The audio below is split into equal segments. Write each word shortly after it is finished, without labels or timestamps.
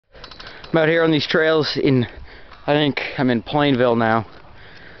I'm out here on these trails in, I think I'm in Plainville now.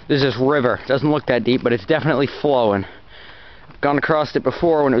 There's this river. Doesn't look that deep, but it's definitely flowing. I've gone across it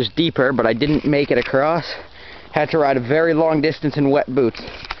before when it was deeper, but I didn't make it across. Had to ride a very long distance in wet boots.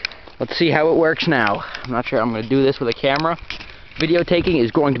 Let's see how it works now. I'm not sure I'm going to do this with a camera. Video taking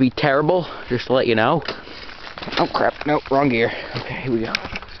is going to be terrible, just to let you know. Oh crap, nope, wrong gear. Okay, here we go.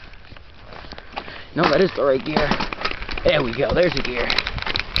 No, that is the right gear. There we go, there's the gear.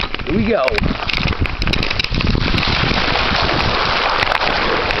 Here we go.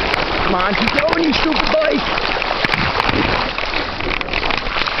 Come on, keep going, you stupid bike!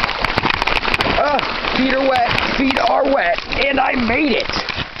 Feet are wet, feet are wet, and I made it!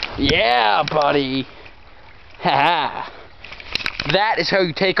 Yeah, buddy! Haha! That is how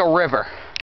you take a river.